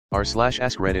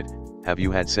r/AskReddit, have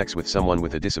you had sex with someone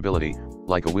with a disability,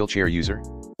 like a wheelchair user?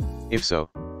 If so,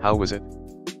 how was it?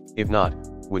 If not,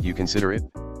 would you consider it?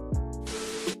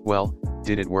 Well,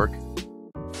 did it work?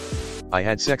 I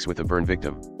had sex with a burn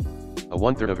victim. A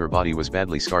 1/3 of her body was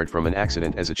badly scarred from an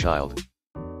accident as a child.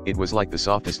 It was like the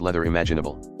softest leather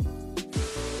imaginable.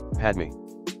 Had me.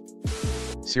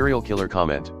 Serial killer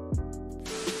comment.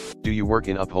 Do you work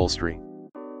in upholstery?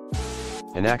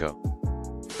 Hanako.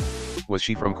 Was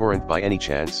she from Corinth by any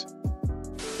chance?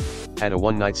 Had a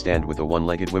one-night stand with a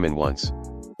one-legged woman once.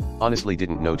 Honestly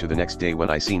didn't know to the next day when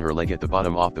I seen her leg at the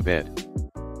bottom off the bed.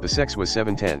 The sex was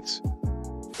 7/10.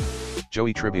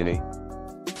 Joey Tribune.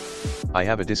 I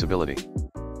have a disability.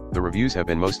 The reviews have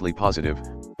been mostly positive,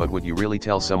 but would you really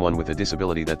tell someone with a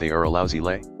disability that they are a lousy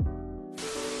lay?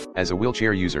 As a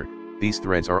wheelchair user, these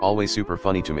threads are always super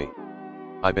funny to me.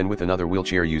 I've been with another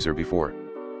wheelchair user before.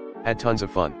 Had tons of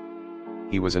fun.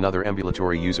 He was another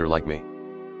ambulatory user like me.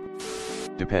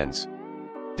 Depends.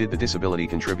 Did the disability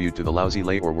contribute to the lousy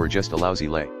lay or were just a lousy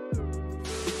lay?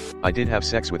 I did have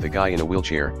sex with a guy in a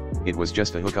wheelchair, it was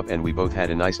just a hookup and we both had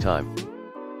a nice time.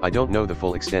 I don't know the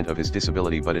full extent of his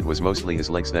disability but it was mostly his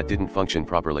legs that didn't function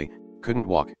properly, couldn't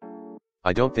walk.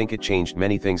 I don't think it changed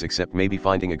many things except maybe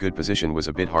finding a good position was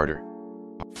a bit harder.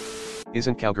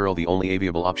 Isn't cowgirl the only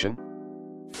aviable option?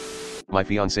 My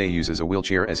fiancé uses a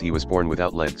wheelchair as he was born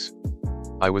without legs.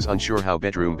 I was unsure how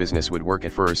bedroom business would work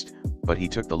at first, but he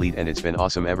took the lead and it's been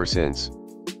awesome ever since.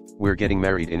 We're getting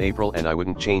married in April and I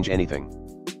wouldn't change anything.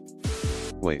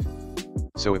 Wait.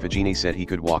 So if a genie said he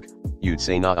could walk, you'd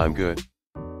say nah, I'm good?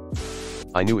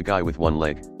 I knew a guy with one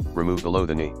leg, removed below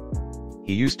the knee.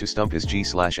 He used to stump his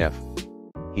G/F.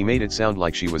 He made it sound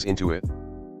like she was into it.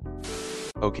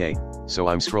 Okay, so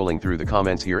I'm scrolling through the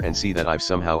comments here and see that I've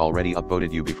somehow already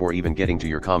upvoted you before even getting to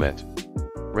your comment.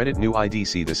 Reddit new ID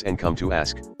see this and come to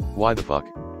ask, why the fuck?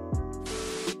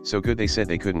 So good they said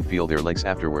they couldn't feel their legs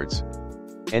afterwards.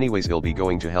 Anyways he'll be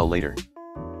going to hell later.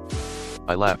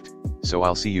 I laughed, so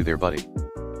I'll see you there buddy.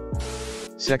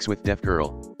 Sex with deaf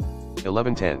girl.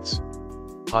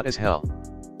 11/10. Hot as hell.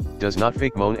 Does not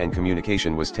fake moan and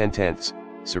communication was 10/10,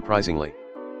 surprisingly.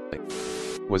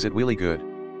 Was it really good?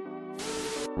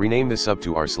 Rename this sub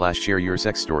to r/share your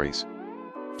sex stories.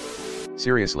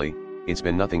 Seriously, it's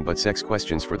been nothing but sex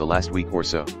questions for the last week or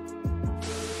so.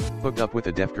 Hooked up with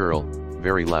a deaf girl,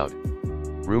 very loud.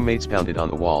 Roommates pounded on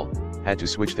the wall, had to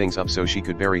switch things up so she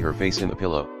could bury her face in the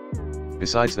pillow.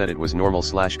 Besides that it was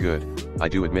normal/good, I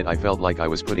do admit I felt like I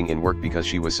was putting in work because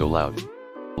she was so loud.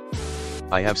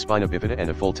 I have spina bifida and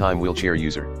a full-time wheelchair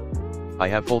user. I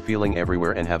have full feeling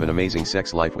everywhere and have an amazing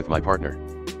sex life with my partner.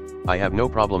 I have no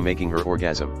problem making her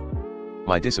orgasm.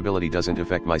 My disability doesn't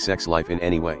affect my sex life in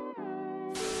any way.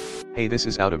 Hey, this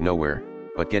is out of nowhere,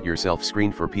 but get yourself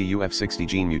screened for PUF60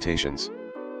 gene mutations.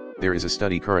 There is a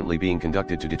study currently being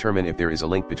conducted to determine if there is a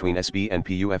link between SB and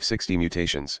PUF60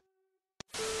 mutations.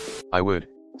 I would,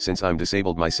 since I'm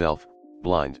disabled myself,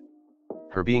 blind.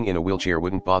 Her being in a wheelchair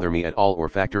wouldn't bother me at all or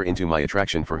factor into my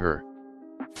attraction for her.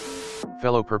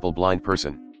 Fellow purple blind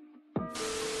person.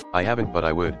 I haven't but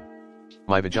I would.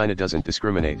 My vagina doesn't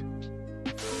discriminate.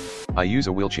 I use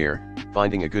a wheelchair,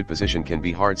 finding a good position can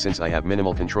be hard since I have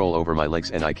minimal control over my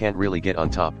legs and I can't really get on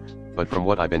top, but from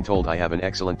what I've been told I have an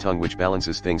excellent tongue which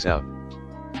balances things out.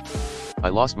 I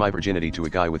lost my virginity to a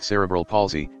guy with cerebral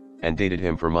palsy, and dated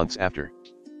him for months after.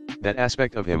 That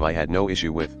aspect of him I had no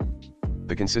issue with.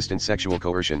 The consistent sexual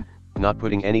coercion, not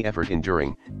putting any effort in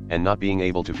during, and not being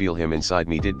able to feel him inside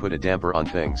me did put a damper on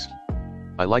things.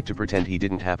 I like to pretend he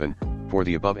didn't happen, for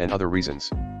the above and other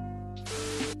reasons.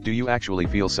 Do you actually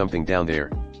feel something down there?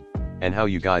 And how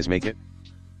you guys make it?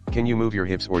 Can you move your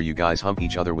hips or you guys hump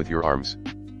each other with your arms?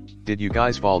 Did you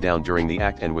guys fall down during the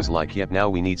act and was like yep now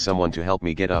we need someone to help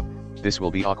me get up, this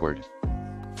will be awkward.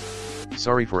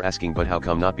 Sorry for asking but how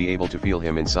come not be able to feel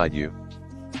him inside you?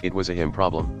 It was a him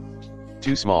problem.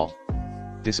 Too small?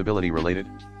 Disability related?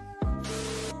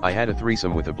 I had a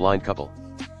threesome with a blind couple.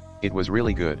 It was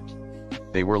really good.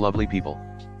 They were lovely people.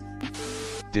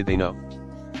 Did they know?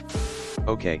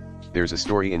 Okay, there's a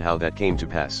story in how that came to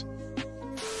pass.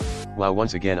 Wow,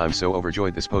 once again I'm so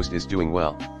overjoyed this post is doing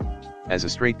well. As a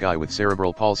straight guy with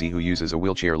cerebral palsy who uses a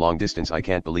wheelchair long distance I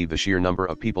can't believe the sheer number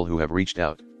of people who have reached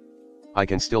out. I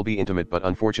can still be intimate but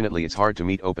unfortunately it's hard to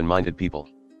meet open-minded people.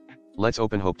 Let's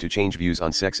open hope to change views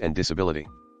on sex and disability.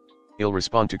 I'll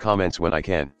respond to comments when I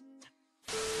can.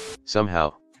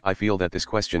 Somehow, I feel that this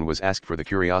question was asked for the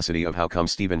curiosity of how come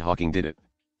Stephen Hawking did it.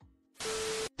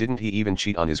 Didn't he even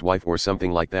cheat on his wife or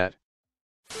something like that?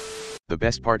 The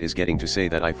best part is getting to say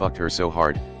that I fucked her so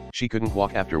hard, She couldn't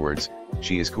walk afterwards.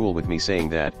 She is cool with me saying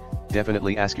that.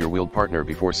 Definitely ask your willed partner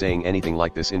before saying anything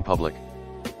like this in public.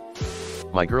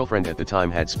 My girlfriend at the time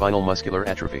had spinal muscular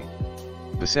atrophy.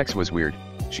 The sex was weird.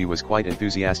 She was quite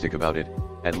enthusiastic about it,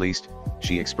 at least,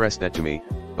 she expressed that to me,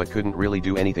 but couldn't really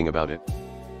do anything about it.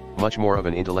 Much more of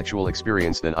an intellectual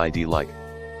experience than I'd like.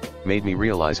 Made me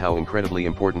realize how incredibly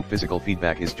important physical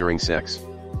feedback is during sex.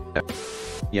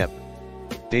 Yep.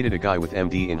 Dated a guy with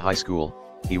MD in high school,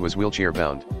 he was wheelchair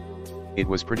bound. It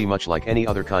was pretty much like any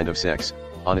other kind of sex,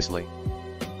 honestly.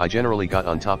 I generally got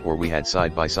on top or we had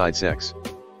side-by-side sex.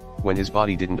 When his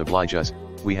body didn't oblige us,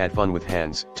 we had fun with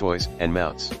hands, toys, and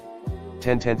mouths.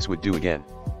 10/10 would do again.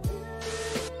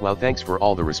 Wow, thanks for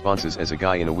all the responses. As a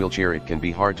guy in a wheelchair, it can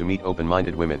be hard to meet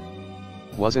open-minded women.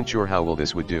 Wasn't sure how well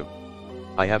this would do.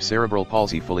 I have cerebral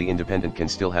palsy, fully independent, can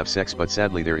still have sex, but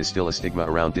sadly there is still a stigma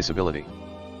around disability.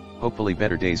 Hopefully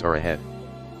better days are ahead.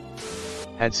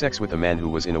 Had sex with a man who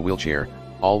was in a wheelchair,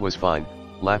 all was fine,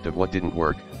 laughed of what didn't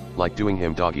work, like doing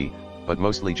him doggy, but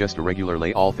mostly just a regular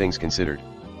lay, all things considered.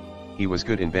 He was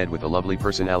good in bed with a lovely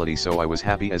personality, so I was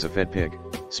happy as a fed pig,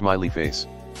 smiley face.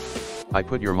 I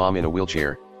put your mom in a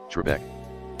wheelchair, Trebek.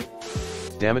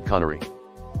 Damn it, Connery.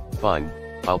 Fine,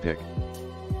 I'll pick.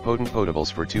 Potent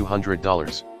potables for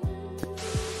 $200.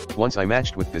 Once I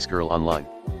matched with this girl online.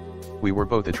 We were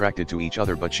both attracted to each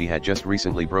other, but she had just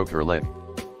recently broke her leg.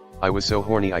 I was so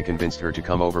horny I convinced her to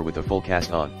come over with a full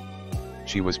cast on.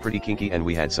 She was pretty kinky and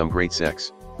we had some great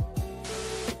sex.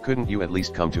 Couldn't you at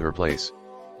least come to her place?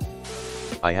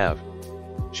 I have.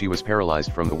 She was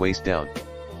paralyzed from the waist down.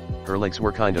 Her legs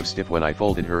were kind of stiff when I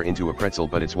folded her into a pretzel,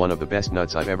 but it's one of the best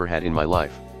nuts I've ever had in my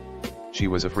life. She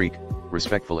was a freak,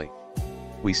 respectfully.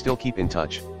 We still keep in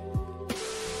touch.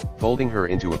 Folding her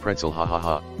into a pretzel, ha ha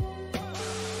ha.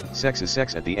 Sex is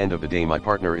sex at the end of the day. My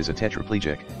partner is a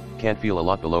tetraplegic, can't feel a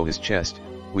lot below his chest.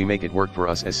 We make it work for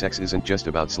us, as sex isn't just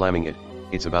about slamming it,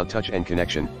 it's about touch and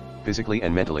connection, physically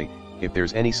and mentally. If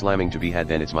there's any slamming to be had,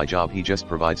 then it's my job. He just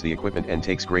provides the equipment and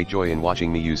takes great joy in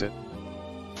watching me use it.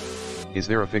 Is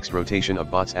there a fixed rotation of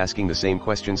bots asking the same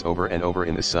questions over and over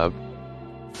in the sub?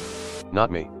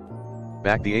 Not me.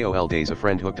 Back the AOL days, a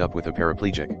friend hooked up with a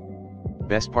paraplegic.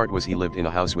 Best part was he lived in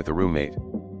a house with a roommate.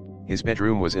 His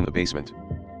bedroom was in the basement.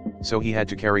 So he had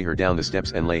to carry her down the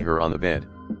steps and lay her on the bed.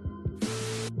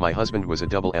 My husband was a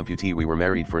double amputee. We were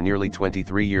married for nearly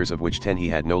 23 years, of which 10 he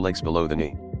had no legs below the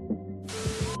knee.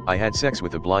 I had sex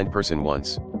with a blind person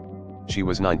once. She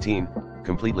was 19,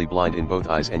 completely blind in both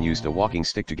eyes, and used a walking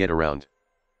stick to get around.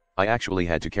 I actually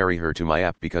had to carry her to my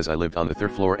app because I lived on the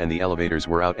 3rd floor and the elevators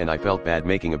were out, and I felt bad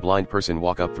making a blind person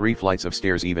walk up 3 flights of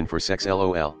stairs even for sex,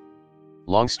 lol.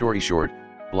 Long story short,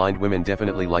 blind women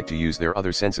definitely like to use their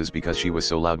other senses. Because she was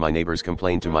so loud, my neighbors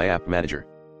complained to my app manager.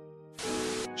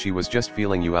 She was just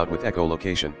feeling you out with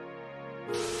echolocation.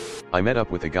 I met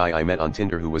up with a guy I met on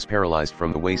Tinder who was paralyzed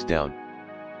from the waist down.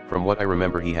 From what I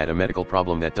remember, he had a medical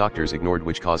problem that doctors ignored,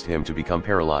 which caused him to become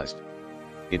paralyzed.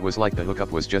 It was like the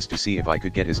hookup was just to see if I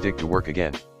could get his dick to work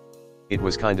again. It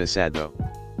was kinda sad though.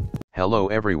 Hello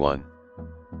everyone.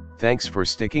 Thanks for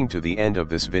sticking to the end of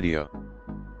this video.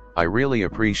 I really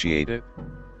appreciate it.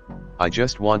 I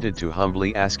just wanted to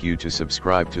humbly ask you to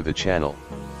subscribe to the channel.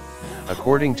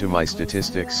 According to my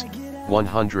statistics,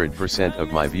 100%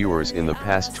 of my viewers in the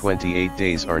past 28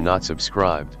 days are not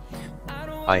subscribed.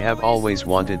 I have always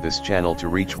wanted this channel to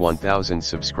reach 1000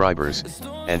 subscribers,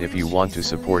 and if you want to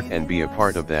support and be a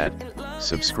part of that,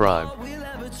 subscribe.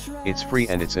 It's free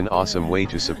and it's an awesome way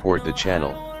to support the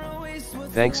channel.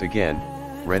 Thanks again.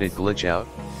 Reddit glitch out.